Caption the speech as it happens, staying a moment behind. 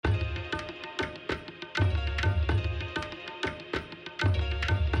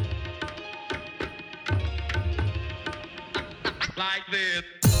like this.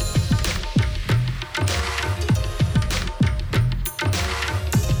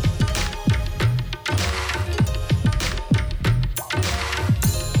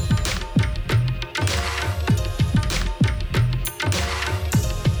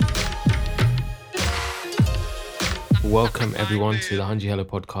 Welcome everyone to the Hunji Hello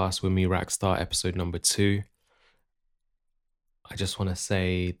podcast with me, Rackstar, episode number 2. I just want to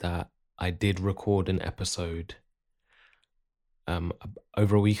say that I did record an episode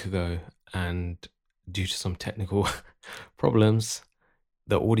over a week ago, and due to some technical problems,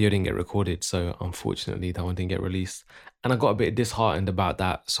 the audio didn't get recorded. So unfortunately, that one didn't get released. And I got a bit disheartened about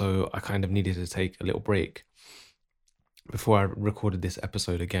that. So I kind of needed to take a little break before I recorded this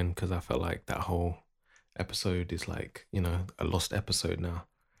episode again, because I felt like that whole episode is like, a lost episode now.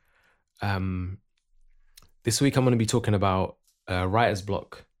 This week I'm going to be talking about writer's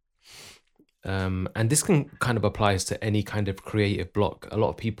block. And this kind of applies to any kind of creative block. A lot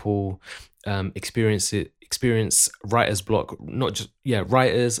of people experience writer's block, not just,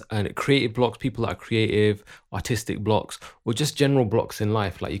 writers and creative blocks, people that are creative, artistic blocks, or just general blocks in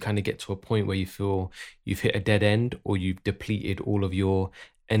life. Like you kind of get to a point where you feel you've hit a dead end, or you've depleted all of your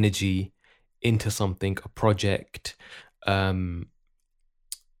energy into something, a project, even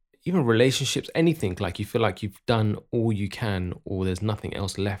relationships, anything. Like you feel like you've done all you can, or there's nothing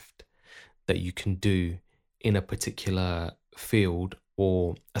else left that you can do in a particular field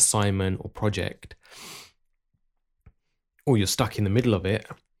or assignment or project, or you're stuck in the middle of it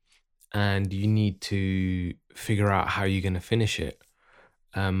and you need to figure out how you're going to finish it.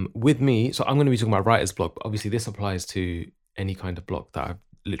 With me, so I'm going to be talking about writer's block, but obviously this applies to any kind of block that I've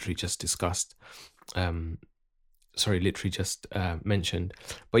literally just discussed. Mentioned.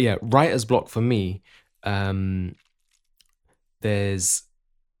 But yeah, writer's block for me, there's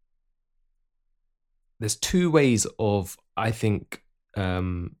two ways of, I think,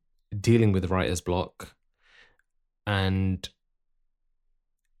 dealing with writer's block. And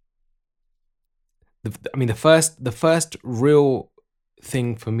the first real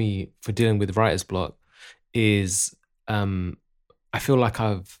thing for me for dealing with writer's block is I feel like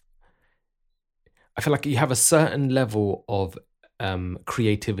you have a certain level of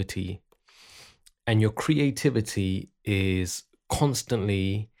creativity, and your creativity is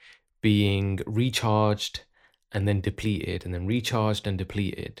constantly being recharged and then depleted, and then recharged and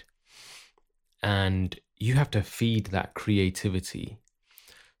depleted. And you have to feed that creativity.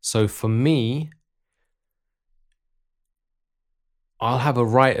 So for me, I'll have a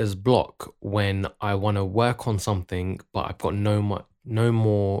writer's block when I want to work on something, but I've got no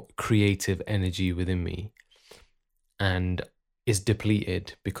more creative energy within me, and it's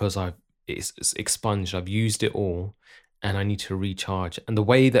depleted because it's expunged. I've used it all, and I need to recharge. And the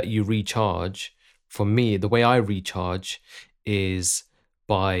way that you recharge, for me, the way I recharge is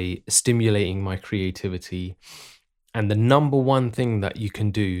by stimulating my creativity. And the number one thing that you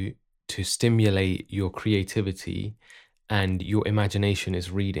can do to stimulate your creativity and your imagination is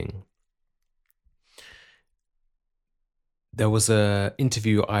reading. There was an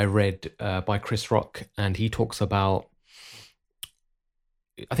interview I read by Chris Rock, and he talks about,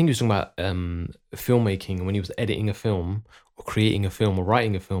 I think he was talking about filmmaking, when he was editing a film or creating a film or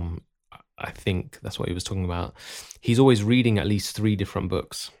writing a film. I think that's what he was talking about. He's always reading at least 3 different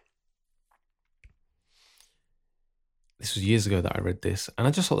books. This was years ago that I read this, and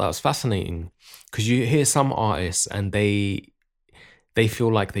I just thought that was fascinating, because you hear some artists and they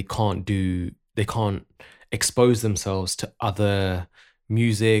feel like they can't expose themselves to other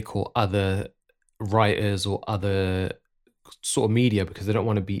music or other writers or other sort of media because they don't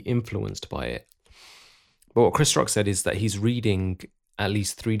want to be influenced by it. But what Chris Rock said is that he's reading at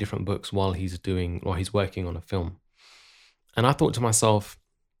least 3 different books while he's working on a film. And I thought to myself,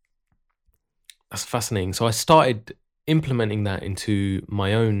 that's fascinating. So I started implementing that into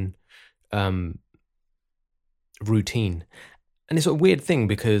my own routine. And it's a weird thing,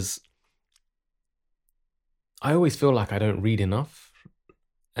 because I always feel like I don't read enough.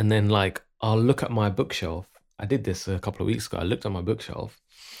 And then I'll look at my bookshelf. I did this a couple of weeks ago. I looked at my bookshelf.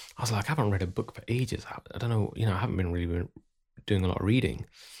 I was like, I haven't read a book for ages. I don't know, I haven't been really doing a lot of reading.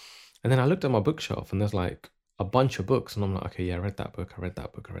 And then I looked at my bookshelf, and there's a bunch of books, and I'm like, okay, yeah, I read that book. I read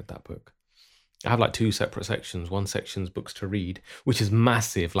that book. I have 2 separate sections. One section's books to read, which is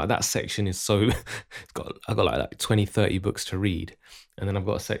massive. That section is so, I've got 20, 30 books to read. And then I've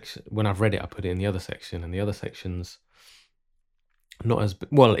got a section, when I've read it, I put it in the other section, and the other section's not as,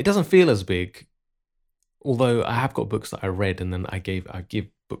 well, it doesn't feel as big, although I have got books that I read, and then I give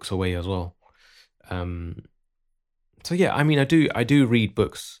books away as well. So yeah, I do read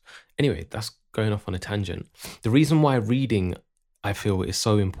books. Anyway, that's going off on a tangent. The reason why reading I feel is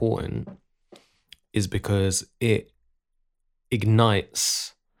so important is because it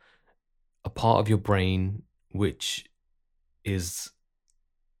ignites a part of your brain which is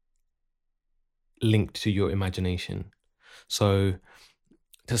linked to your imagination. So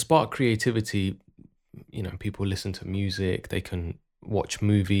to spark creativity, people listen to music, they can watch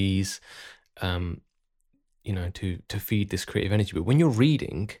movies, to feed this creative energy. But when you're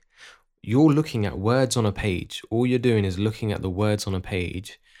reading, you're looking at words on a page. All you're doing is looking at the words on a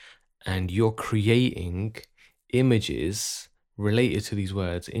page, and you're creating images related to these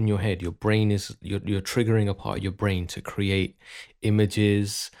words in your head. Your brain is you're triggering a part of your brain to create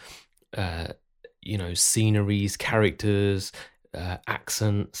images, sceneries, characters,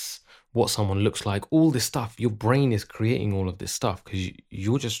 accents, what someone looks like, all this stuff. Your brain is creating all of this stuff because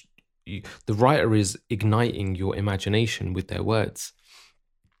the writer is igniting your imagination with their words.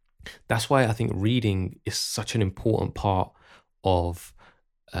 That's why I think reading is such an important part of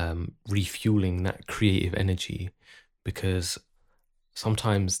refueling that creative energy, because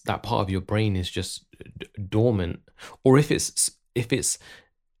sometimes that part of your brain is just dormant, or if it's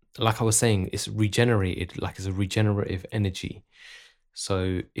like I was saying, it's regenerated, like it's a regenerative energy.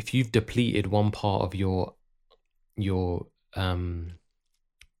 So if you've depleted one part of your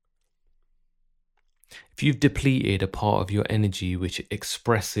if you've depleted a part of your energy which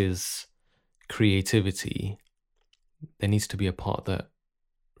expresses creativity, there needs to be a part that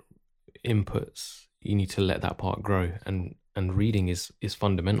inputs. You need to let that part grow, and reading is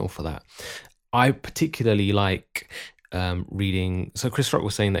fundamental for that. I particularly like reading. So Chris Rock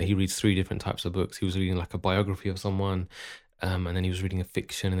was saying that he reads 3 different types of books. He was reading like a biography of someone, and then he was reading a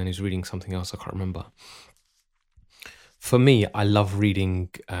fiction, and then he was reading something else I can't remember. For me, I love reading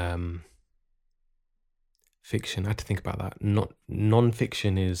fiction. I had to think about that. Not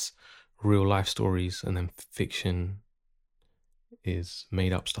non-fiction is real life stories, and then fiction is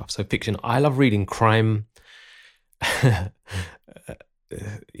made up stuff. So fiction, I love reading crime.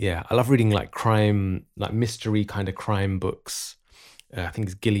 Yeah, I love reading like crime, like mystery kind of crime books. I think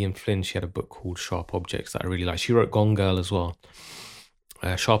it's Gillian Flynn. She had a book called Sharp Objects that I really like. She wrote Gone Girl as well.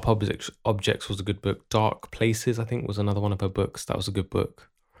 Sharp Objects was a good book. Dark Places, I think, was another one of her books. That was a good book.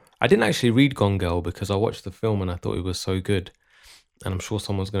 I didn't actually read Gone Girl because I watched the film and I thought it was so good. And I'm sure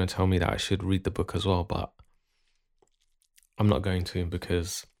someone's going to tell me that I should read the book as well, but I'm not going to,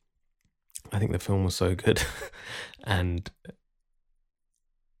 because I think the film was so good. And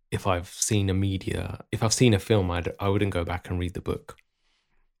if I've seen a film, I wouldn't go back and read the book.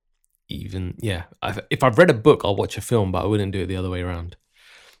 Even, yeah, if I've read a book, I'll watch a film, but I wouldn't do it the other way around.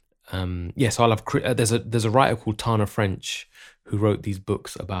 So I love, there's a writer called Tana French who wrote these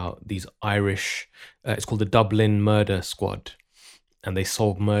books about these Irish, it's called the Dublin Murder Squad, and they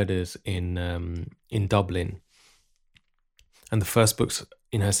solve murders in Dublin. And the first book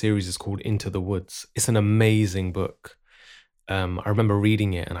in her series is called Into the Woods. It's an amazing book. I remember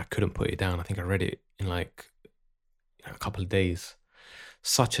reading it and I couldn't put it down. I think I read it in like a couple of days.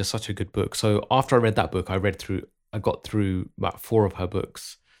 Such a good book. So after I read that book, I got through about 4 of her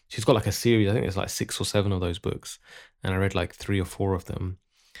books. She's got like a series. I think there's like 6 or 7 of those books, and I read like 3 or 4 of them,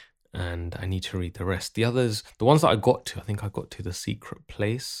 and I need to read the rest. The others, the ones that I got to, I think I got to The Secret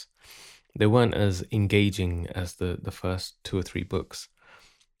Place. They weren't as engaging as the first 2 or 3 books,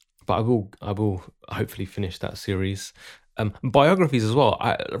 but I will hopefully finish that series. Biographies as well.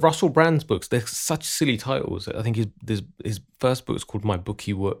 Russell Brand's books, they're such silly titles. I think his first book is called My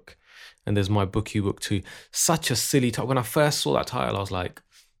Bookie Wook, and there's My Bookie Wook 2. Such a silly title. When I first saw that title, I was like,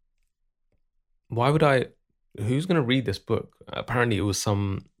 who's going to read this book? Apparently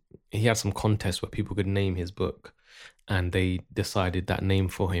he had some contest where people could name his book, and they decided that name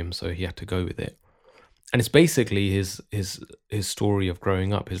for him, so he had to go with it. And it's basically his story of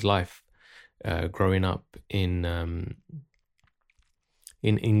growing up, his life, growing up in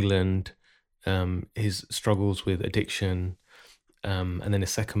England, his struggles with addiction, and then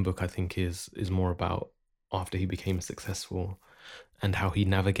his second book, I think, is more about after he became successful and how he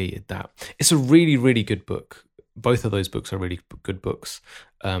navigated that. It's a really, really good book. Both of those books are really good books.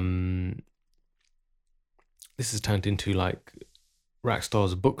 This has turned into like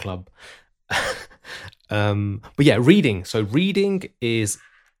Rackstar's book club. But yeah, reading. So reading is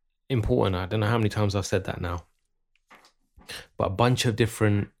important. I don't know how many times I've said that now, but a bunch of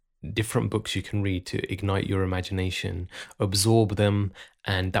different books you can read to ignite your imagination, absorb them,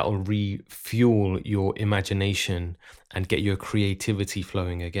 and that will refuel your imagination and get your creativity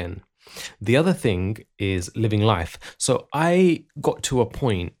flowing again. The other thing is living life. So I got to a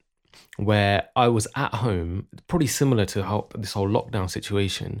point where I was at home, probably similar to how this whole lockdown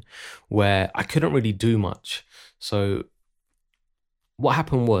situation, where I couldn't really do much. So what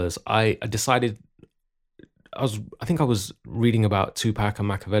happened was I decided I think I was reading about Tupac and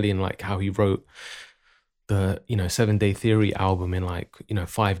Machiavelli and like how he wrote the 7 Day Theory album in like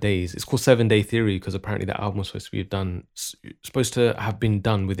 5 days. It's called 7 Day Theory because apparently that album was supposed to have been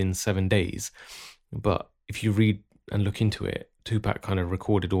done within 7 days. But if you read and look into it, Tupac kind of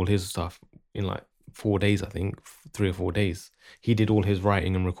recorded all his stuff in like 4 days, I think 3 or 4 days. He did all his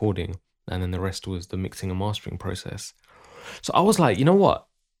writing and recording, and then the rest was the mixing and mastering process. So I was like, you know what?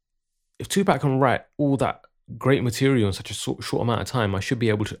 If Tupac can write all that great material in such a short amount of time, I should be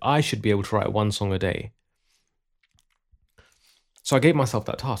able to write one song a day. So I gave myself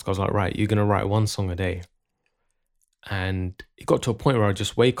that task. I was like, right, you're going to write one song a day. And it got to a point where I'd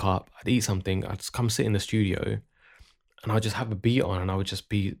just wake up, I'd eat something, I'd just come sit in the studio, and I'd just have a beat on, and I would just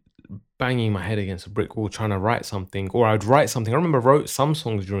be banging my head against a brick wall trying to write something, or I'd write something. I remember I wrote some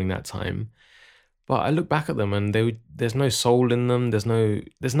songs during that time, but I look back at them and there's no soul in them. There's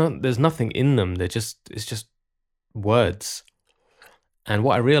nothing in them. It's just words. And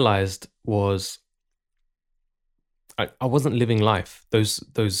what I realized was I wasn't living life.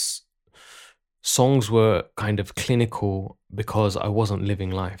 Those songs were kind of clinical because I wasn't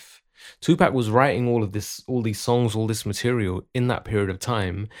living life. Tupac was writing all these songs, all this material in that period of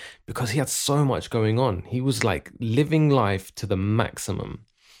time because he had so much going on. He was like living life to the maximum.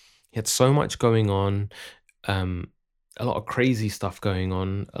 He had so much going on, a lot of crazy stuff going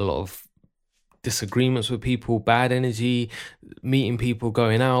on, a lot of disagreements with people, bad energy, meeting people,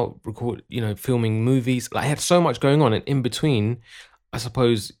 going out, filming movies. Like, he had so much going on, and in between, I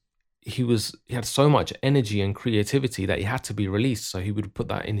suppose he had so much energy and creativity that he had to be released, so he would put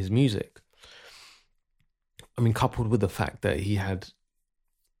that in his music. I mean, coupled with the fact that he had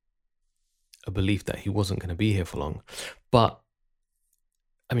a belief that he wasn't going to be here for long. But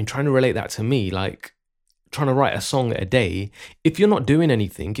I mean, trying to relate that to me, like trying to write a song a day, if you're not doing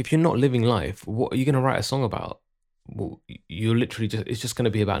anything, if you're not living life, what are you going to write a song about? Well, you're literally it's just going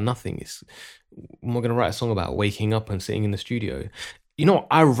to be about nothing. I'm not going to write a song about waking up and sitting in the studio.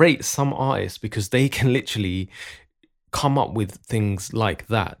 I rate some artists because they can literally come up with things like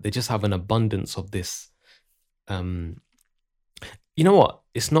that. They just have an abundance of this. You know what?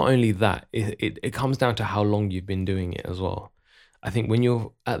 It's not only that. It comes down to how long you've been doing it as well. I think when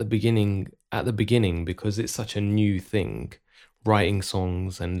you're at the beginning, because it's such a new thing, writing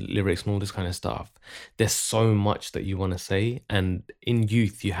songs and lyrics and all this kind of stuff, there's so much that you want to say. And in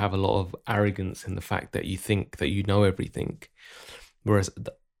youth, you have a lot of arrogance in the fact that you think that you know everything. Whereas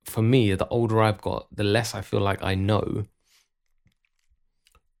for me, the older I've got, the less I feel like I know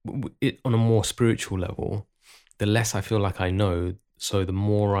it on a more spiritual level, the less I feel like I know. So the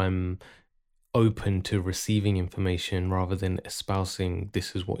more I'm open to receiving information rather than espousing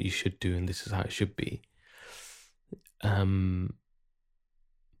this is what you should do and this is how it should be. But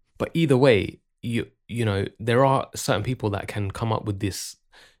either way, there are certain people that can come up with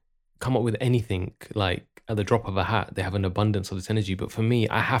anything like at the drop of a hat. They have an abundance of this energy. But for me,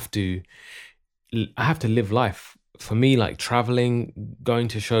 I have to live life. For me, like traveling, going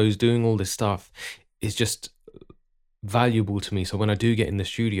to shows, doing all this stuff is just valuable to me. So when I do get in the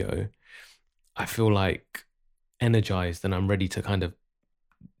studio, I feel like energized and I'm ready to kind of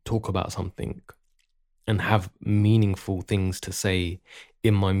talk about something and have meaningful things to say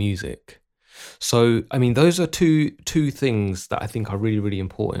in my music. So, I mean, those are two things that I think are really, really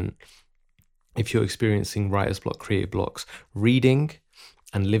important if you're experiencing writer's block, creative blocks: reading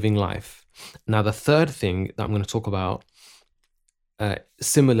and living life. Now, the third thing that I'm going to talk about,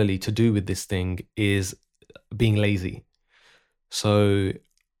 similarly to do with this thing, is being lazy. So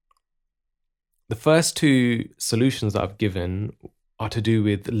the first two solutions that I've given are to do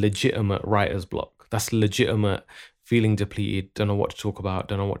with legitimate writer's block. That's legitimate, feeling depleted, don't know what to talk about,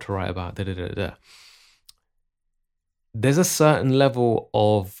 don't know what to write about, There's a certain level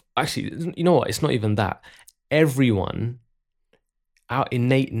of, actually, you know what? It's not even that. Everyone, our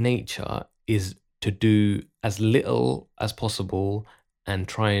innate nature is to do as little as possible and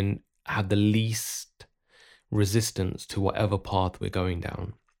try and have the least resistance to whatever path we're going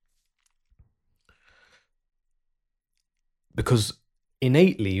down. Because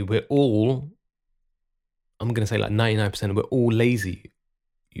innately, we're all, I'm going to say like 99%, we're all lazy.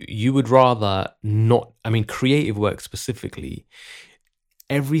 You would rather not, I mean, creative work specifically,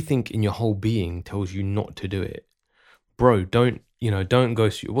 everything in your whole being tells you not to do it. Bro, don't go,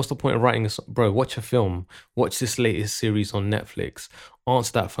 what's the point of writing bro, watch a film, watch this latest series on Netflix,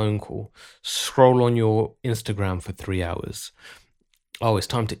 answer that phone call, scroll on your Instagram for 3 hours. Oh, it's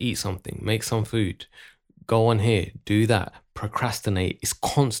time to eat something, make some food, go on here, do that, procrastinate. It's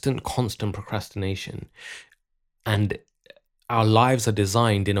constant procrastination. And our lives are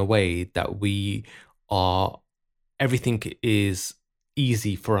designed in a way that everything is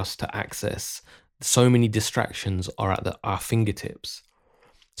easy for us to access. So many distractions are at our fingertips.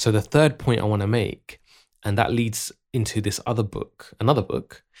 So the third point I want to make, and that leads into this another book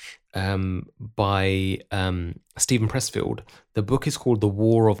by Stephen Pressfield. The book is called The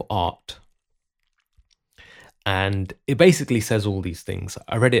War of Art. And it basically says all these things.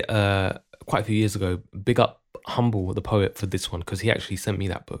 I read it quite a few years ago. Big up Humble, the poet, for this one, because he actually sent me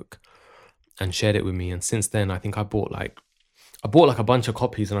that book and shared it with me. And since then, I think I bought like a bunch of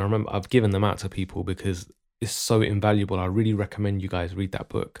copies, and I remember I've given them out to people because it's so invaluable. I really recommend you guys read that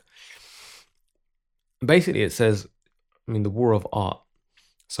book. Basically, it says, the war of art.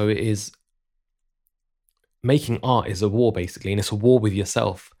 So it is, making art is a war, basically, and it's a war with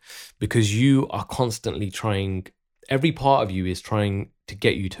yourself, because you are constantly trying, every part of you is trying to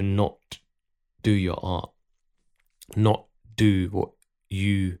get you to not do your art, not do what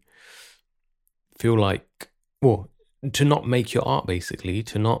you feel like, well, to not make your art, basically,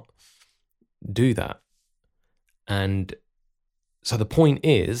 to not do that. And so the point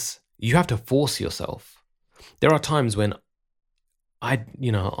is, you have to force yourself. There are times when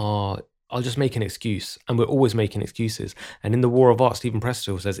I'll just make an excuse, and we're always making excuses. And in The War of Art, Stephen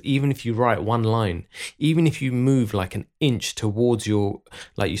Pressfield says, even if you write one line, even if you move like an inch towards you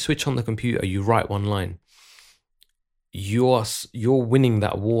switch on the computer, you write one line, you're winning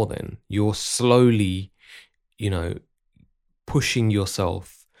that war. Then you're slowly, pushing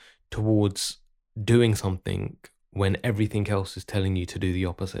yourself towards doing something when everything else is telling you to do the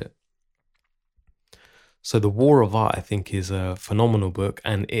opposite. So The War of Art, I think, is a phenomenal book,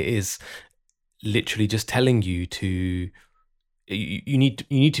 and it is literally just telling you to, you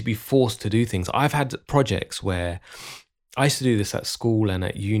need to be forced to do things. I've had projects where I used to do this at school and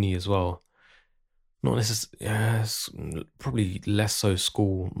at uni as well. Not necessarily, probably less so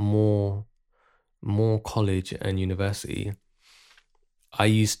school, more college and university. I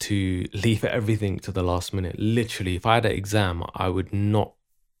used to leave everything to the last minute. Literally, if I had an exam, I would not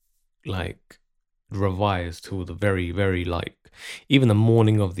revise till the very, very even the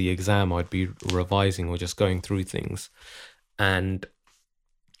morning of the exam, I'd be revising or just going through things. And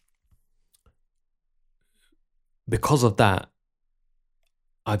because of that,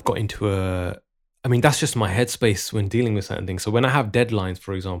 I've got into that's just my headspace when dealing with certain things. So when I have deadlines,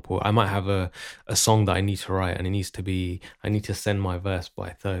 for example, I might have a song that I need to write, and I need to send my verse by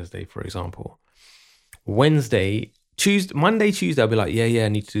Thursday, for example. Monday, Tuesday, I'll be like, yeah, I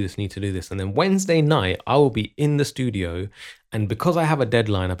need to do this. And then Wednesday night, I will be in the studio. And because I have a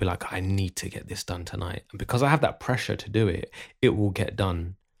deadline, I'll be like, I need to get this done tonight. And because I have that pressure to do it, it will get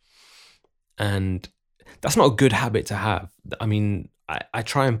done. And that's not a good habit to have. I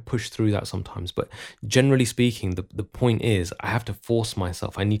try and push through that sometimes. But generally speaking, the point is, I have to force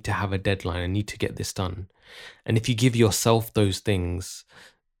myself. I need to have a deadline. I need to get this done. And if you give yourself those things,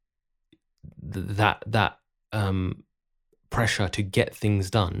 that pressure to get things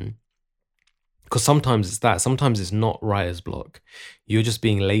done, because sometimes it's not writer's block. You're just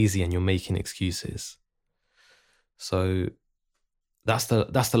being lazy and you're making excuses. So that's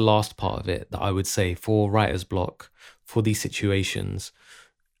the last part of it that I would say for writer's block, for these situations.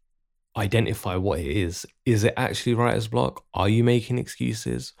 Identify what it is. Is it actually writer's block? Are you making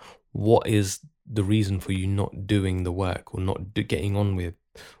excuses? What is the reason for you not doing the work or not getting on with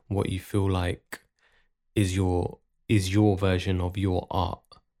what you feel like is your version of your art?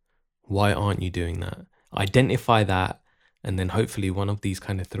 Why aren't you doing that? Identify that, and then hopefully one of these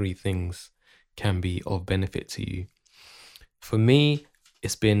kind of 3 things can be of benefit to you. For me,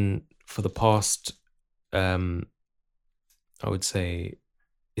 it's been, for the past, I would say,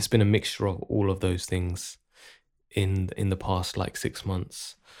 it's been a mixture of all of those things in the past 6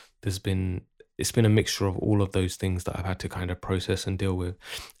 months. It's been a mixture of all of those things that I've had to kind of process and deal with.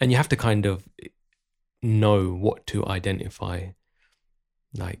 And you have to kind of know what to identify,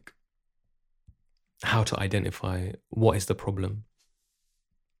 how to identify what is the problem,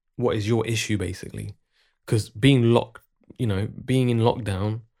 what is your issue, basically. Because being in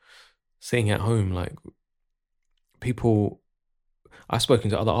lockdown, sitting at home, people, I've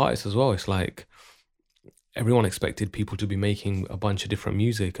spoken to other artists as well. It's like everyone expected people to be making a bunch of different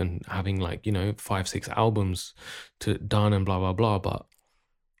music and having 5-6 albums done and blah blah blah, but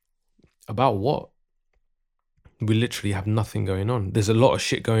about what? We literally have nothing going on. There's a lot of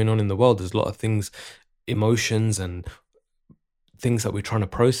shit going on in the world. There's a lot of things, emotions and things that we're trying to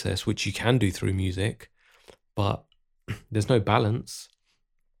process, which you can do through music, but there's no balance.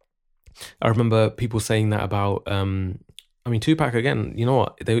 I remember people saying that about I mean, Tupac again. You know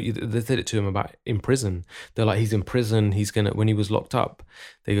what? They did it to him about in prison. They're like, he's in prison. He's gonna when he was locked up.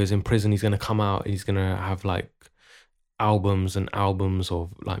 They goes in prison. He's gonna come out. He's gonna have like albums and albums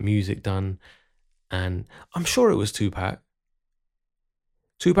of like music done. And I'm sure it was Tupac.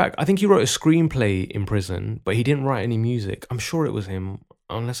 Tupac. I think he wrote a screenplay in prison, but he didn't write any music. I'm sure it was him.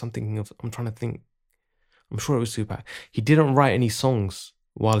 Unless I'm thinking of. I'm trying to think. I'm sure it was Tupac. He didn't write any songs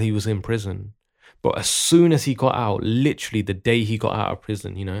while he was in prison. But as soon as he got out, literally the day he got out of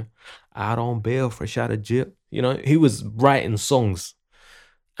prison, you know, out on bail, fresh out of jail, you know, he was writing songs.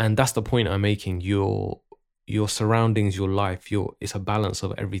 And that's the point I'm making. Your surroundings, your life, it's a balance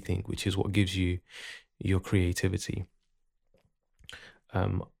of everything, which is what gives you your creativity.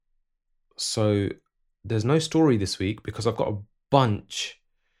 So there's no story this week because I've got a bunch.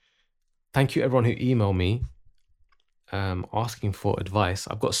 Thank you everyone who emailed me asking for advice.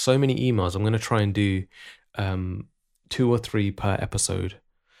 I've got so many emails. I'm going to try and do 2 or 3 per episode.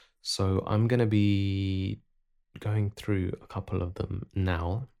 So I'm going to be going through a couple of them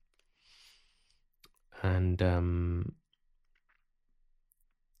now. And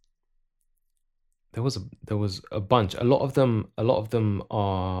there was a bunch. A lot of them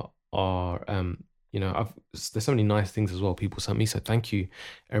are you know, there's so many nice things as well people sent me. So thank you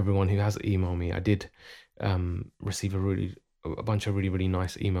everyone who has emailed me. I did receive a bunch of really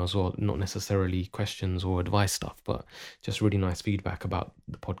nice emails, or not necessarily questions or advice stuff, but just really nice feedback about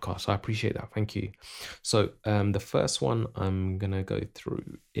the podcast. So I appreciate that. Thank you. So the first one I'm gonna go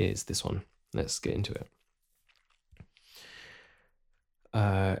through is this one. Let's get into it.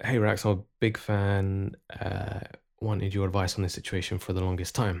 Hey Rax, I'm a big fan. Wanted your advice on this situation for the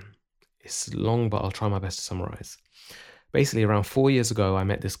longest time. It's long, but I'll try my best to summarize. Basically, around 4 years ago, I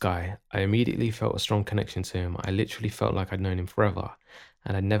met this guy. I immediately felt a strong connection to him. I literally felt like I'd known him forever,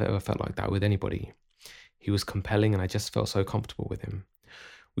 and I'd never ever felt like that with anybody. He was compelling, and I just felt so comfortable with him.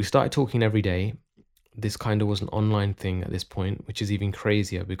 We started talking every day. This kind of was an online thing at this point, which is even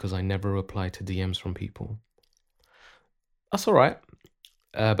crazier because I never replied to DMs from people. That's all right.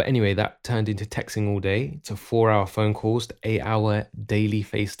 But anyway, that turned into texting all day, to 4-hour phone calls, to 8-hour daily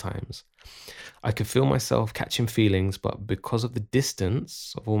FaceTimes. I could feel myself catching feelings, but because of the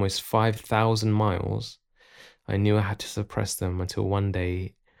distance of almost 5,000 miles, I knew I had to suppress them until one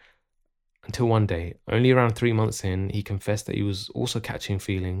day, only around 3 months in, he confessed that he was also catching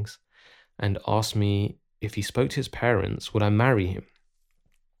feelings and asked me if he spoke to his parents, would I marry him?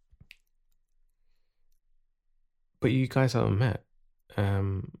 But you guys haven't met.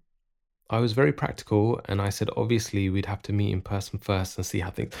 I was very practical and I said, obviously, we'd have to meet in person first and see how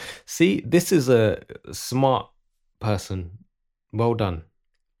things. See, this is a smart person. Well done.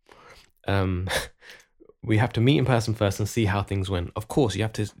 We have to meet in person first and see how things went. Of course, you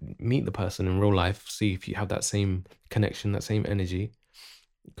have to meet the person in real life, see if you have that same connection, that same energy.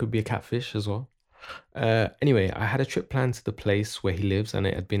 Could be a catfish as well. Anyway, I had a trip planned to the place where he lives, and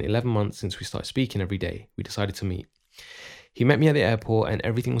it had been 11 months since we started speaking every day. We decided to meet. He met me at the airport and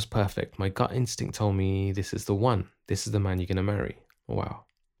everything was perfect. My gut instinct told me this is the one. This is the man you're going to marry. Wow.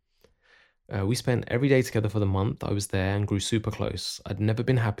 We spent every day together for the month. I was there and grew super close. I'd never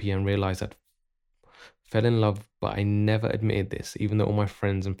been happy and realized I'd fell in love, but I never admitted this, even though all my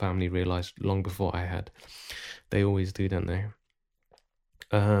friends and family realized long before I had. They always do, don't they?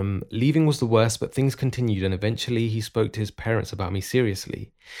 Leaving was the worst, but things continued, and eventually he spoke to his parents about me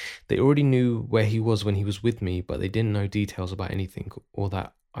seriously. They already knew where he was when he was with me, but they didn't know details about anything, or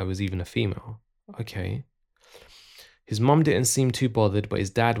that I was even a female. Okay. His mum didn't seem too bothered, but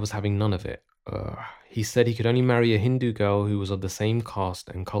his dad was having none of it. He said he could only marry a Hindu girl who was of the same caste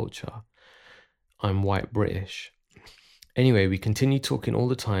and culture. I'm white British. Anyway, we continued talking all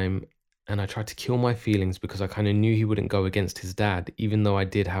the time, and I tried to kill my feelings because I kind of knew he wouldn't go against his dad, even though I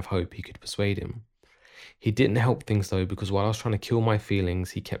did have hope he could persuade him. He didn't help things though, because while I was trying to kill my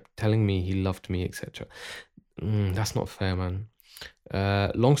feelings, he kept telling me he loved me, etc. That's not fair, man.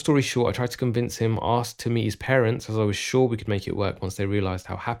 Long story short, I tried to convince him, asked to meet his parents, as I was sure we could make it work once they realized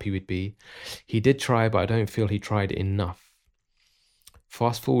how happy we'd be. He did try, but I don't feel he tried enough.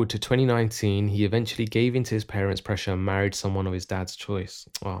 Fast forward to 2019, he eventually gave in to his parents' pressure and married someone of his dad's choice.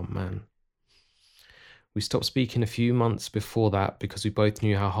 Oh, man. We stopped speaking a few months before that because we both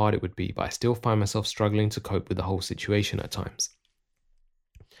knew how hard it would be, but I still find myself struggling to cope with the whole situation at times.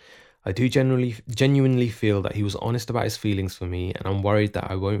 I do genuinely feel that he was honest about his feelings for me, and I'm worried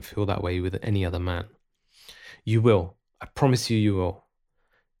that I won't feel that way with any other man. You will. I promise you will.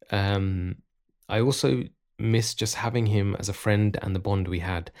 I also miss just having him as a friend and the bond we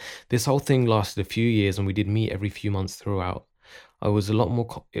had. This whole thing lasted a few years and we did meet every few months throughout. It was a lot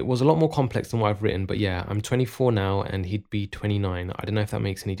more complex than what I've written, but yeah, I'm 24 now and he'd be 29. I don't know if that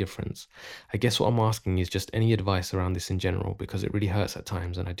makes any difference. I guess what I'm asking is just any advice around this in general, because it really hurts at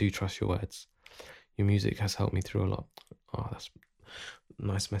times and I do trust your words. Your music has helped me through a lot. Oh, that's a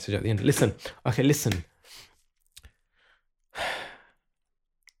nice message at the end. Listen.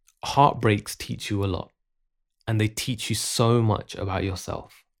 Heartbreaks teach you a lot, and they teach you so much about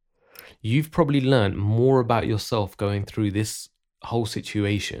yourself. You've probably learned more about yourself going through this whole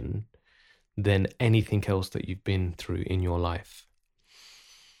situation than anything else that you've been through in your life.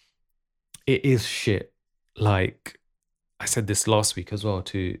 It is shit. Like I said this last week as well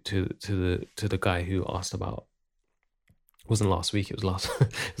to the guy who asked about. It wasn't last week. It was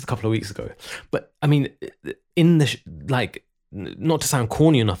it was a couple of weeks ago. But I mean, in the like, not to sound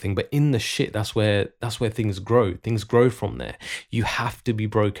corny or nothing, but in the shit, that's where things grow. Things grow from there. You have to be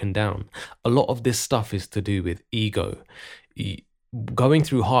broken down. A lot of this stuff is to do with ego. Going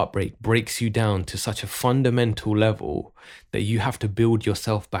through heartbreak breaks you down to such a fundamental level that you have to build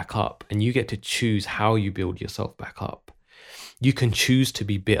yourself back up, and you get to choose how you build yourself back up. You can choose to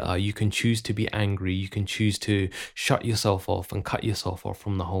be bitter, you can choose to be angry, you can choose to shut yourself off and cut yourself off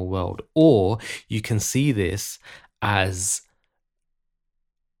from the whole world. Or you can see this as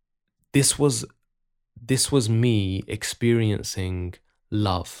this was me experiencing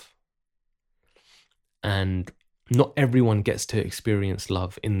love. And not everyone gets to experience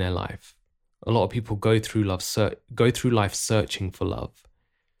love in their life. A lot of people go through life searching for love.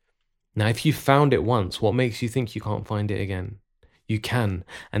 Now, if you found it once, what makes you think you can't find it again? You can.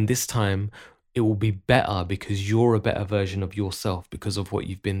 And this time it will be better because you're a better version of yourself because of what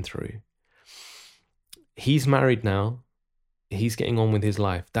you've been through. He's married now. He's getting on with his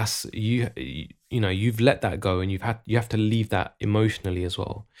life. That's you know, you've let that go, and you have to leave that emotionally as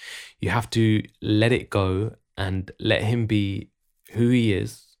well. You have to let it go and let him be who he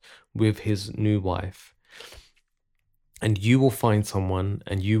is with his new wife. And you will find someone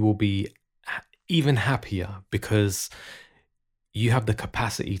and you will be even happier because you have the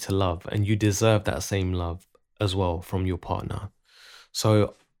capacity to love, and you deserve that same love as well from your partner.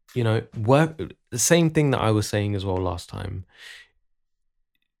 So, you know, the same thing that I was saying as well last time.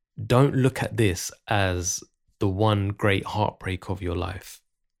 Don't look at this as the one great heartbreak of your life.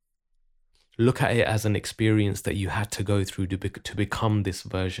 Look at it as an experience that you had to go through to become this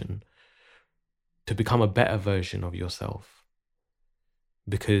version, to become a better version of yourself.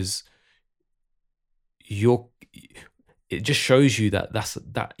 Because it just shows you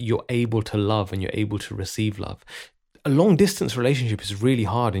that you're able to love and you're able to receive love. A long distance relationship is really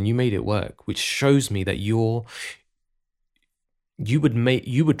hard, and you made it work, which shows me that you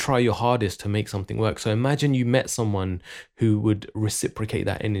would try your hardest to make something work. So imagine you met someone who would reciprocate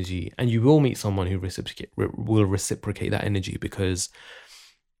that energy, and you will meet someone who will reciprocate that energy, because,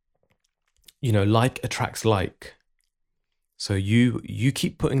 you know, like attracts like. So you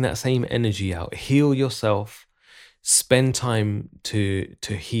keep putting that same energy out. Heal yourself. Spend time to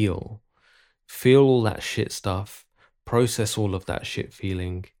heal. Feel all that shit stuff. Process all of that shit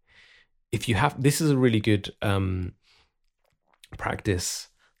feeling. If you have, this is a really good practice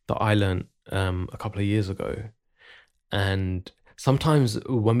that I learned a couple of years ago. And sometimes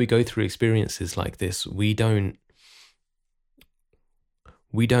when we go through experiences like this, we don't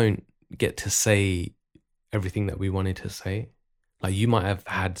get to say everything that we wanted to say. Like, you might have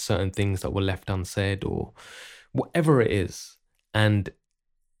had certain things that were left unsaid or whatever it is, and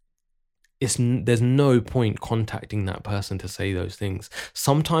there's no point contacting that person to say those things.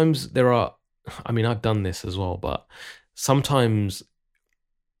 Sometimes I've done this as well, but sometimes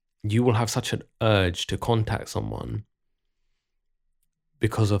you will have such an urge to contact someone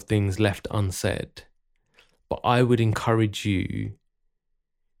because of things left unsaid. But I would encourage you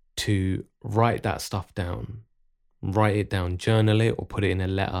to write that stuff down. Write it down, journal it, or put it in a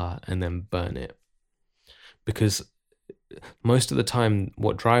letter and then burn it. Because most of the time,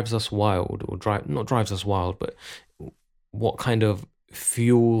 what drives us wild, not drives us wild, but what kind of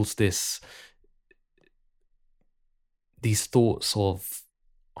fuels these thoughts of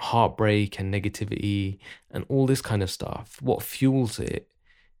heartbreak and negativity and all this kind of stuff, what fuels it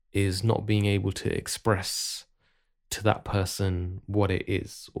is not being able to express to that person what it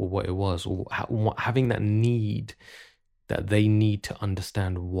is or what it was, or having that need that they need to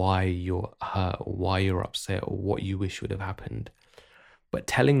understand why you're hurt or why you're upset or what you wish would have happened. But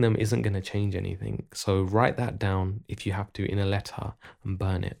telling them isn't going to change anything. So write that down if you have to in a letter and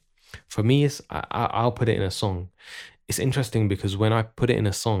burn it. For me, I'll put it in a song. It's interesting because when I put it in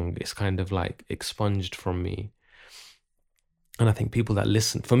a song, it's kind of like expunged from me. And I think people that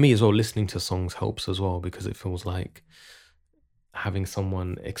listen, for me as well, listening to songs helps as well, because it feels like having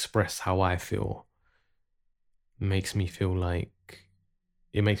someone express how I feel makes me feel like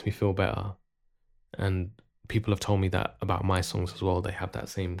it makes me feel better. And people have told me that about my songs as well. They have that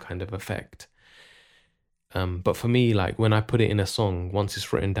same kind of effect. But for me, like when I put it in a song, once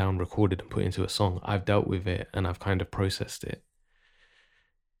it's written down, recorded, and put into a song, I've dealt with it and I've kind of processed it.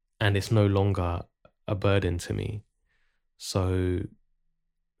 And it's no longer a burden to me. So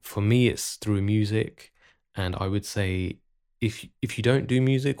for me, it's through music. And I would say if you don't do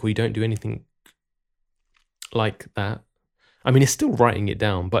music or you don't do anything like that, I mean, it's still writing it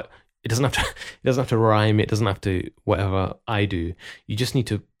down, but it doesn't have to. It doesn't have to rhyme. It doesn't have to whatever I do. You just need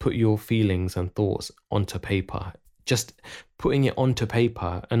to put your feelings and thoughts onto paper. Just putting it onto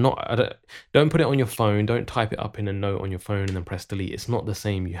paper and don't put it on your phone. Don't type it up in a note on your phone and then press delete. It's not the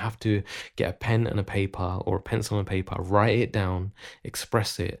same. You have to get a pen and a paper or a pencil and paper. Write it down.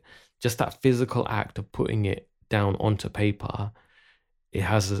 Express it. Just that physical act of putting it down onto paper. It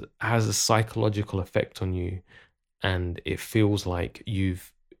has a psychological effect on you. And it feels like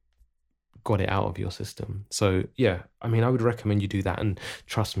you've got it out of your system. So yeah, I mean, I would recommend you do that. And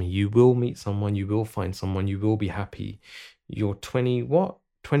trust me, you will meet someone, you will find someone, you will be happy. You're 20, what?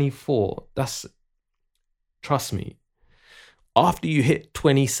 24. Trust me. After you hit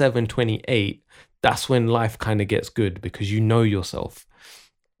 27, 28, that's when life kind of gets good because you know yourself.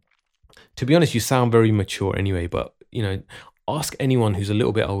 To be honest, you sound very mature anyway, but ask anyone who's a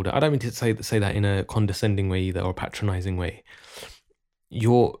little bit older. I don't mean to say that in a condescending way either or a patronizing way.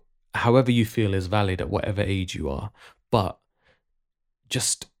 However you feel is valid at whatever age you are, but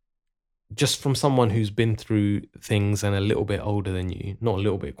just from someone who's been through things and a little bit older than you, not a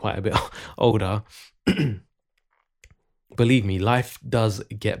little bit, quite a bit older, believe me, life does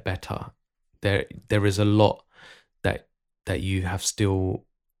get better. There is a lot that you have still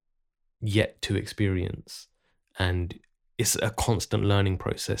yet to experience, and it's a constant learning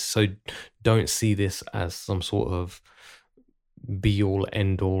process. So don't see this as some sort of be all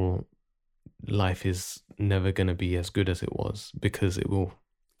end all. Life is never going to be as good as it was, because it will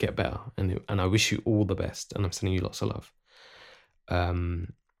get better. And I wish you all the best, and I'm sending you lots of love.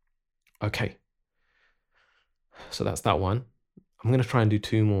 Okay. So that's that one. I'm going to try and do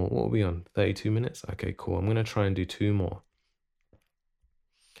two more. What are we on? 32 minutes? Okay, cool. I'm going to try and do two more.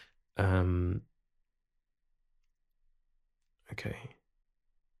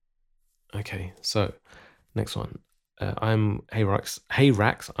 Okay, so next one. Hey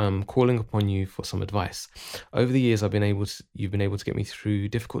Rax, I'm calling upon you for some advice. Over the years, you've been able to get me through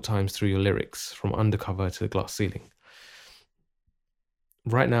difficult times through your lyrics, from Undercover to The Glass Ceiling.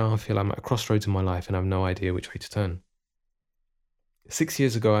 Right now, I feel I'm at a crossroads in my life and I have no idea which way to turn. 6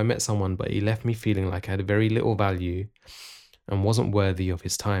 years ago, I met someone, but he left me feeling like I had very little value and wasn't worthy of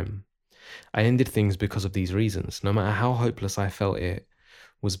his time. I ended things because of these reasons. No matter how hopeless I felt, it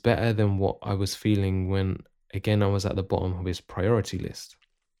was better than what I was feeling when, again, I was at the bottom of his priority list.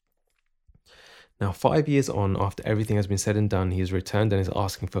 Now, 5 years on, after everything has been said and done, he has returned and is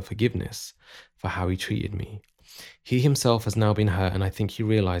asking for forgiveness for how he treated me. He himself has now been hurt, and I think he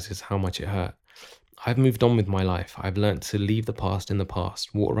realizes how much it hurt. I've moved on with my life. I've learnt to leave the past in the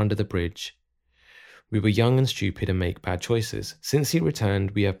past, water under the bridge. We were young and stupid and make bad choices. Since he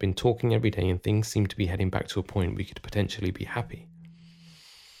returned, we have been talking every day and things seem to be heading back to a point we could potentially be happy.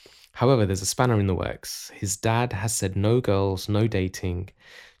 However, there's a spanner in the works. His dad has said no girls, no dating,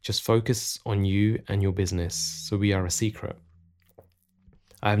 just focus on you and your business, so we are a secret.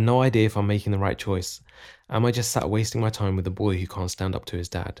 I have no idea if I'm making the right choice. Am I just sat wasting my time with a boy who can't stand up to his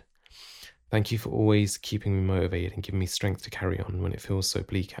dad? Thank you for always keeping me motivated and giving me strength to carry on when it feels so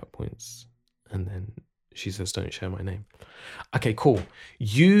bleak at points. And then she says, don't share my name. Okay, cool.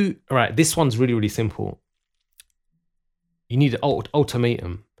 All right, this one's really, really simple. You need an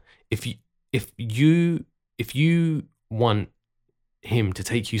ultimatum. If you want him to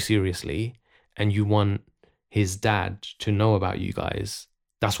take you seriously and you want his dad to know about you guys,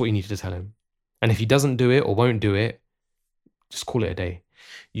 that's what you need to tell him. And if he doesn't do it or won't do it, just call it a day.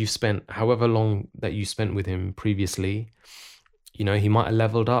 You've spent however long that you spent with him previously. He might have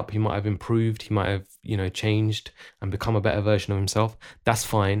leveled up, he might have improved, he might have, changed and become a better version of himself. That's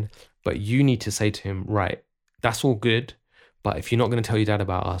fine. But you need to say to him, right, that's all good, but if you're not going to tell your dad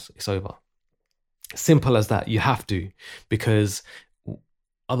about us, it's over. Simple as that. You have to, because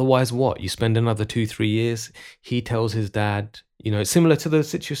otherwise what? You spend another 2-3 years, he tells his dad, similar to the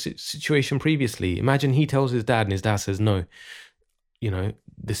situation previously. Imagine he tells his dad and his dad says, no, you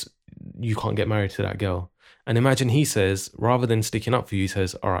can't get married to that girl. And imagine he says, rather than sticking up for you, he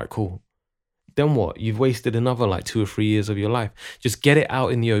says, all right, cool. Then what? You've wasted another 2 or 3 years of your life. Just get it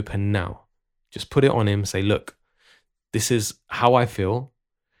out in the open now. Just put it on him. Say, look, This is how I feel.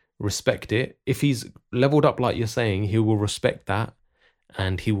 Respect it. If he's leveled up like you're saying, he will respect that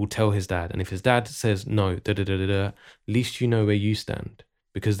and he will tell his dad. And if his dad says no, at least you know where you stand.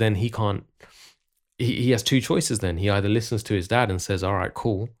 Because then he can't, he has two choices then. He either listens to his dad and says, all right,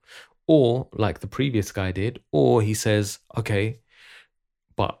 cool. Or like the previous guy did, or he says, okay,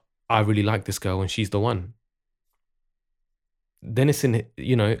 but I really like this girl and she's the one. Then it's in,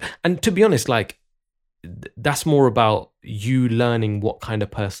 and to be honest, like, that's more about you learning what kind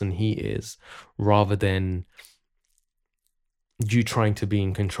of person he is rather than you trying to be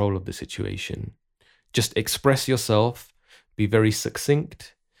in control of the situation. Just express yourself, be very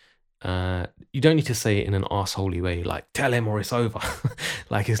succinct. You don't need to say it in an arseholey way, like tell him or it's over.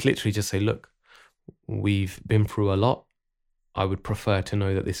 Like, it's literally just say, look, we've been through a lot. I would prefer to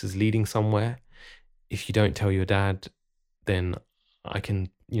know that this is leading somewhere. If you don't tell your dad, then I can,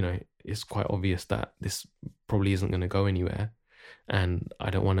 it's quite obvious that this probably isn't going to go anywhere. And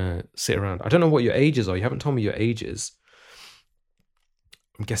I don't want to sit around. I don't know what your ages are. You haven't told me your ages.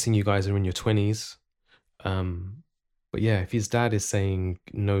 I'm guessing you guys are in your 20s. But yeah, if his dad is saying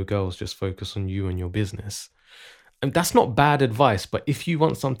no girls, just focus on you and your business. And that's not bad advice, but if you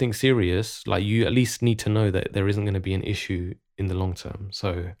want something serious, like, you at least need to know that there isn't going to be an issue in the long term.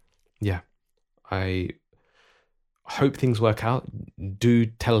 So yeah, I hope things work out. Do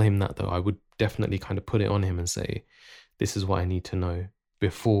tell him that though. I would definitely kind of put it on him and say, this is what I need to know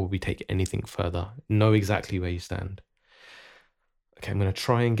before we take anything further. Know exactly where you stand. Okay, I'm going to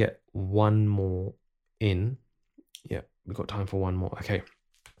try and get one more in. Yeah, we've got time for one more. Okay.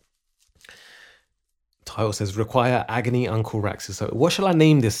 Title says, require agony Uncle Rax. So what shall I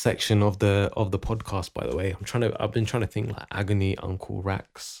name this section of the podcast, by the way? I've been trying to think, like, agony Uncle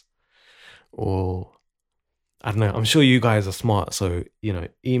Rax, or I don't know. I'm sure you guys are smart, so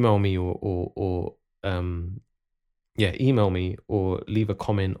email me or email me or leave a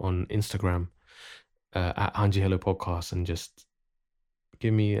comment on Instagram at Hanji Hello Podcast and just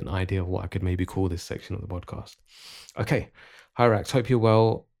give me an idea of what I could maybe call this section of the podcast. Okay. Hi Rax, hope you're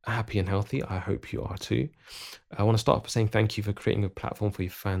well, happy and healthy. I hope you are too. I want to start off by saying thank you for creating a platform for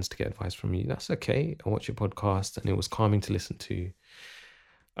your fans to get advice from you. That's okay. I watch your podcast and it was calming to listen to.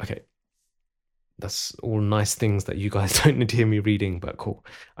 Okay. That's all nice things that you guys don't need to hear me reading, but cool.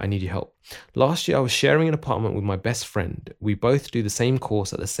 I need your help. Last year, I was sharing an apartment with my best friend. We both do the same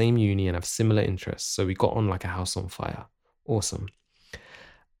course at the same uni and have similar interests, so we got on like a house on fire. Awesome.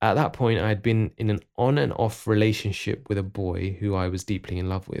 At that point, I had been in an on and off relationship with a boy who I was deeply in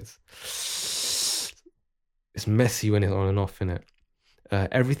love with. It's messy when it's on and off, innit?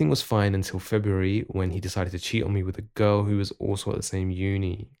 Everything was fine until February, when he decided to cheat on me with a girl who was also at the same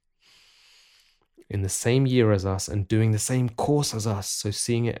uni, in the same year as us and doing the same course as us, so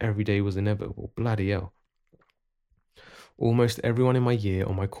seeing it every day was inevitable. Bloody hell. Almost everyone in my year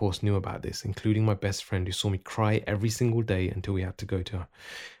on my course knew about this, including my best friend, who saw me cry every single day until we had to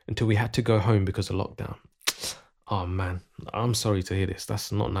go home because of lockdown. Oh man, I'm sorry to hear this.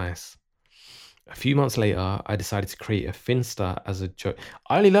 That's not nice. A few months later, I decided to create a Finsta as a joke.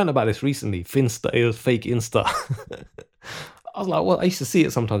 I only learned about this recently. Finsta is fake Insta. I was like, well, I used to see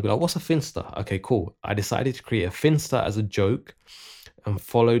it sometimes, be like, what's a Finsta? Okay, cool. I decided to create a Finsta as a joke and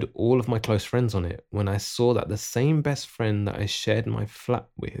followed all of my close friends on it. When I saw that the same best friend that I shared my flat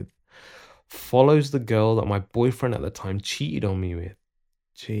with follows the girl that my boyfriend at the time cheated on me with.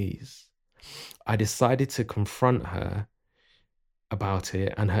 Jeez. I decided to confront her about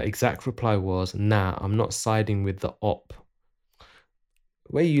it, and her exact reply was, nah, I'm not siding with the op.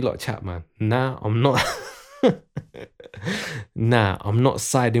 Where you lot chat, man? Nah, I'm not. Nah, I'm not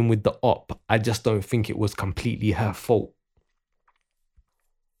siding with the op. I just don't think it was completely her fault.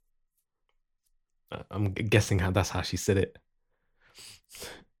 I'm guessing that's how she said it.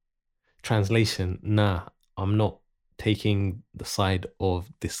 Translation, nah, I'm not taking the side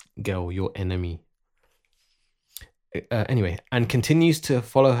of this girl, your enemy. Anyway, and continues to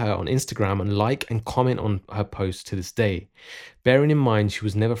follow her on Instagram and like and comment on her posts to this day, bearing in mind she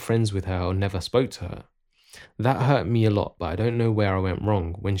was never friends with her or never spoke to her. That hurt me a lot, but I don't know where I went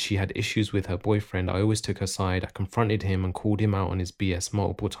wrong. When she had issues with her boyfriend, I always took her side. I confronted him and called him out on his BS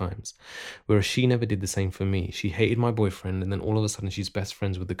multiple times, whereas she never did the same for me. She hated my boyfriend, and then all of a sudden she's best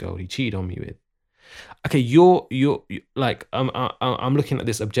friends with the girl he cheated on me with. Okay, you're like, I'm looking at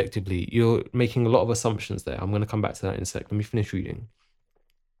this objectively. You're making a lot of assumptions there. I'm going to come back to that in a sec. Let me finish reading.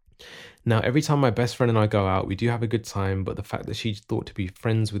 Now, every time my best friend and I go out, we do have a good time, but the fact that she thought to be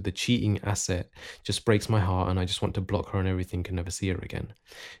friends with the cheating asset just breaks my heart, and I just want to block her and everything and never see her again.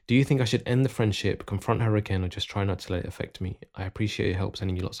 Do you think I should end the friendship, confront her again, or just try not to let it affect me? I appreciate your help,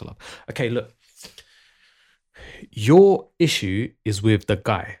 sending you lots of love. Okay, look. Your issue is with the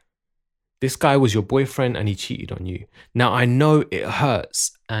guy. This guy was your boyfriend and he cheated on you. Now, I know it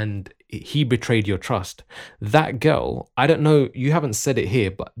hurts and he betrayed your trust. That girl, I don't know, you haven't said it here,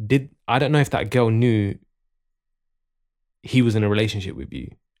 but I don't know if that girl knew he was in a relationship with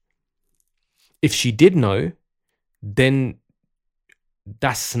you. If she did know, then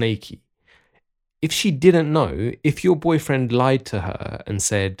that's snaky. If she didn't know, if your boyfriend lied to her and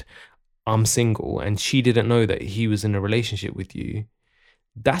said, I'm single, and she didn't know that he was in a relationship with you,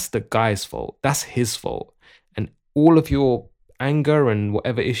 that's the guy's fault. That's his fault. And all of your anger and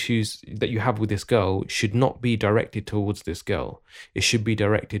whatever issues that you have with this girl should not be directed towards this girl. It should be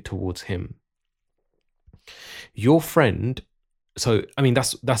directed towards him. Your friend, so I mean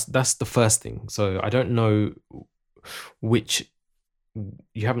that's the first thing. So I don't know which,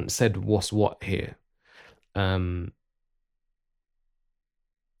 you haven't said what's what here.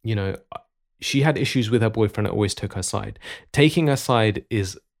 You know, she had issues with her boyfriend that always took her side. Taking her side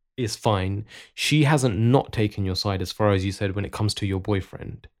is fine. She hasn't not taken your side, as far as you said, when it comes to your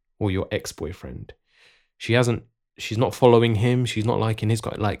boyfriend or your ex-boyfriend. She's not following him. She's not liking his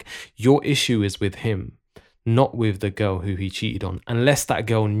guy. Like, your issue is with him, not with the girl who he cheated on. Unless that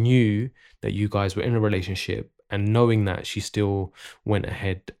girl knew that you guys were in a relationship, and knowing that, she still went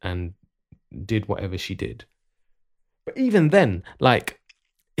ahead and did whatever she did. But even then, like,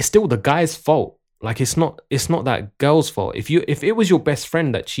 it's still the guy's fault. Like, it's not that girl's fault. If it was your best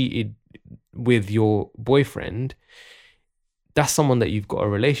friend that cheated with your boyfriend, that's someone that you've got a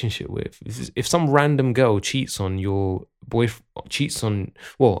relationship with. If some random girl cheats on your boyfriend,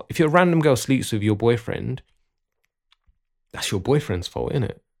 if your random girl sleeps with your boyfriend, that's your boyfriend's fault, isn't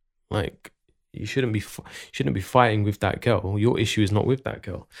it? Like, you shouldn't be fighting with that girl. Your issue is not with that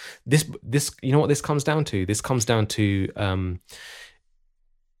girl. This, you know what this comes down to? This comes down to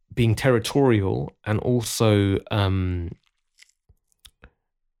being territorial, and also I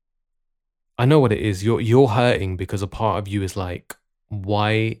know what it is. You're hurting because a part of you is like,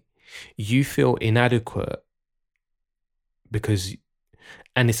 why you feel inadequate, because,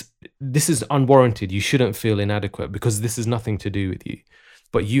 and this is unwarranted. You shouldn't feel inadequate because this is nothing to do with you.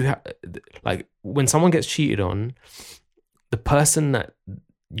 But you have, like, when someone gets cheated on, the person that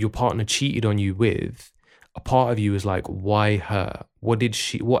your partner cheated on you with, a part of you is like, why her? What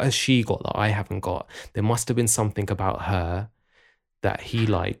has she got that I haven't got? There must have been something about her that he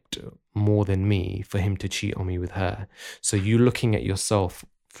liked more than me for him to cheat on me with her. So you're looking at yourself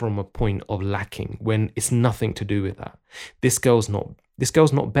from a point of lacking when it's nothing to do with that. This girl's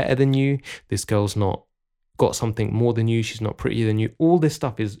not better than you. This girl's not got something more than you. She's not prettier than you. All this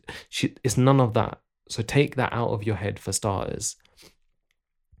stuff it's none of that. So take that out of your head, for starters.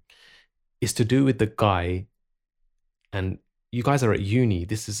 It's to do with the guy, and you guys are at uni.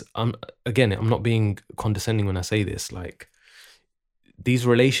 This is, again, I'm not being condescending when I say this. Like, these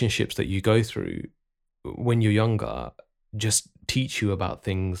relationships that you go through when you're younger just teach you about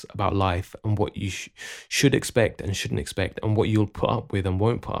things, about life, and what you should expect and shouldn't expect, and what you'll put up with and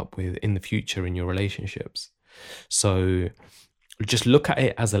won't put up with in the future in your relationships. So just look at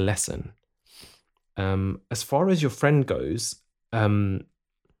it as a lesson. As far as your friend goes,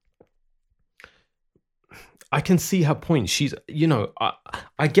 I can see her point. She's,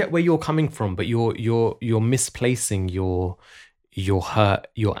 I get where you're coming from, but you're misplacing your hurt,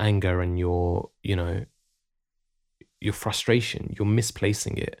 your anger, and your frustration. You're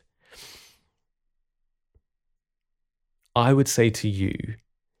misplacing it. I would say to you,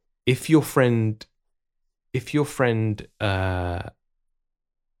 if your friend, tell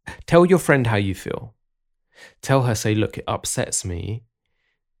your friend how you feel. Tell her, say, look, it upsets me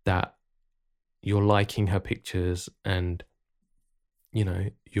that you're liking her pictures and,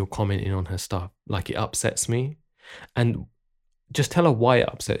 you're commenting on her stuff. Like, it upsets me. And just tell her why it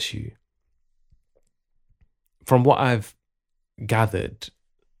upsets you. From what I've gathered,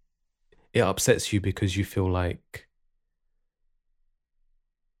 it upsets you because you feel like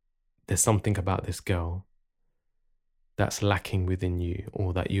there's something about this girl that's lacking within you,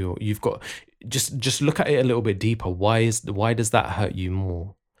 or that you've got. Just look at it a little bit deeper. Why does that hurt you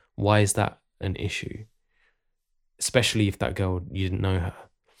more? Why is that an issue? Especially if that girl, you didn't know her.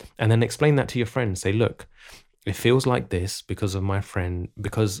 And then explain that to your friend. Say, look, it feels like this because of my friend,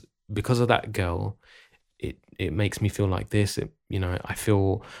 because of that girl. It makes me feel like this. I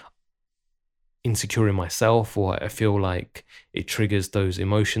feel insecure in myself, or I feel like it triggers those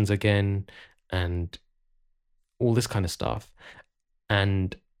emotions again, and all this kind of stuff.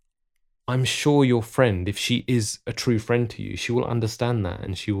 And I'm sure your friend, if she is a true friend to you, she will understand that,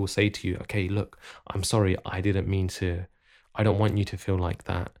 and she will say to you, okay, look, I'm sorry, I don't want you to feel like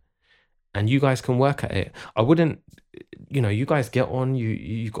that. and you guys can work at it. I wouldn't, you guys get on,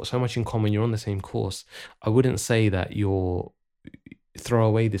 you've got so much in common, you're on the same course. I wouldn't say that you're throw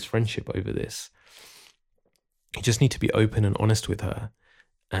away this friendship over this. You just need to be open and honest with her.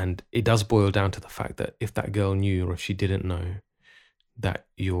 And it does boil down to the fact that if that girl knew, or if she didn't know, that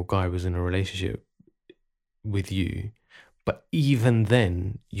your guy was in a relationship with you, but even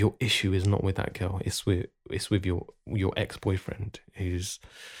then, your issue is not with that girl. It's with your ex-boyfriend, who's,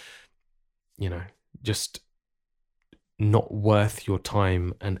 just not worth your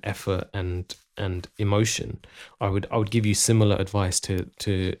time and effort and emotion. I would give you similar advice to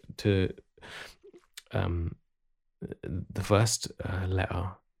the first letter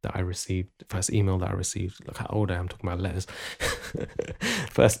that I received, first email that I received. Look how old I am talking about letters.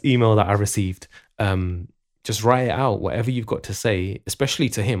 First email that I received. Just write it out, whatever you've got to say, especially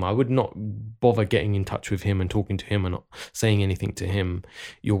to him. I would not bother getting in touch with him and talking to him and not saying anything to him.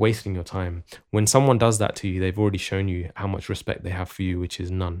 You're wasting your time. When someone does that to you, they've already shown you how much respect they have for you, which is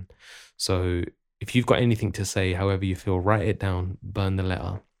none. So if you've got anything to say, however you feel, write it down, burn the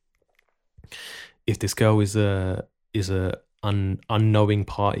letter. If this girl is a unknowing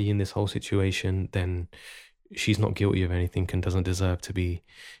party in this whole situation, then she's not guilty of anything and doesn't deserve to be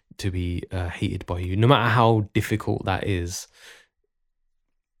hated by you. No matter how difficult that is,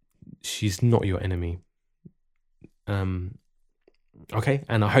 she's not your enemy. Okay,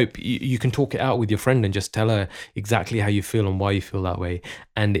 and I hope you can talk it out with your friend and just tell her exactly how you feel and why you feel that way.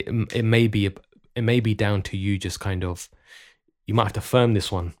 And it may be down to you. Just kind of, you might have to firm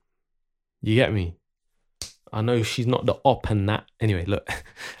this one. You get me? I know she's not the op and that. Anyway, look,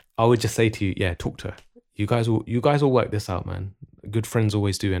 I would just say to you, yeah, talk to her. You guys will work this out, man. Good friends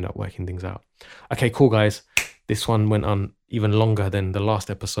always do end up working things out. Okay, cool, guys. This one went on even longer than the last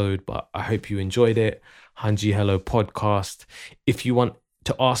episode, but I hope you enjoyed it. Hanji Hello Podcast. If you want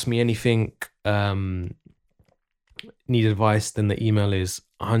to ask me anything, need advice, then the email is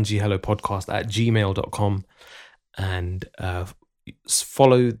hanjihellopodcast@gmail.com. And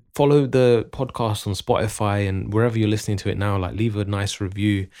follow the podcast on Spotify and wherever you're listening to it now. Like, leave a nice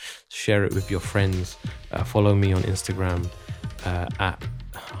review, share it with your friends. Follow me on Instagram at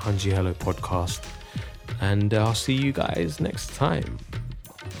Hanji Hello Podcast, and I'll see you guys next time.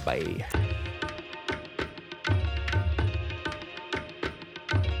 Bye.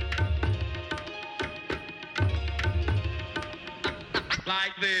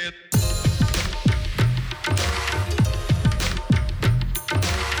 Like this.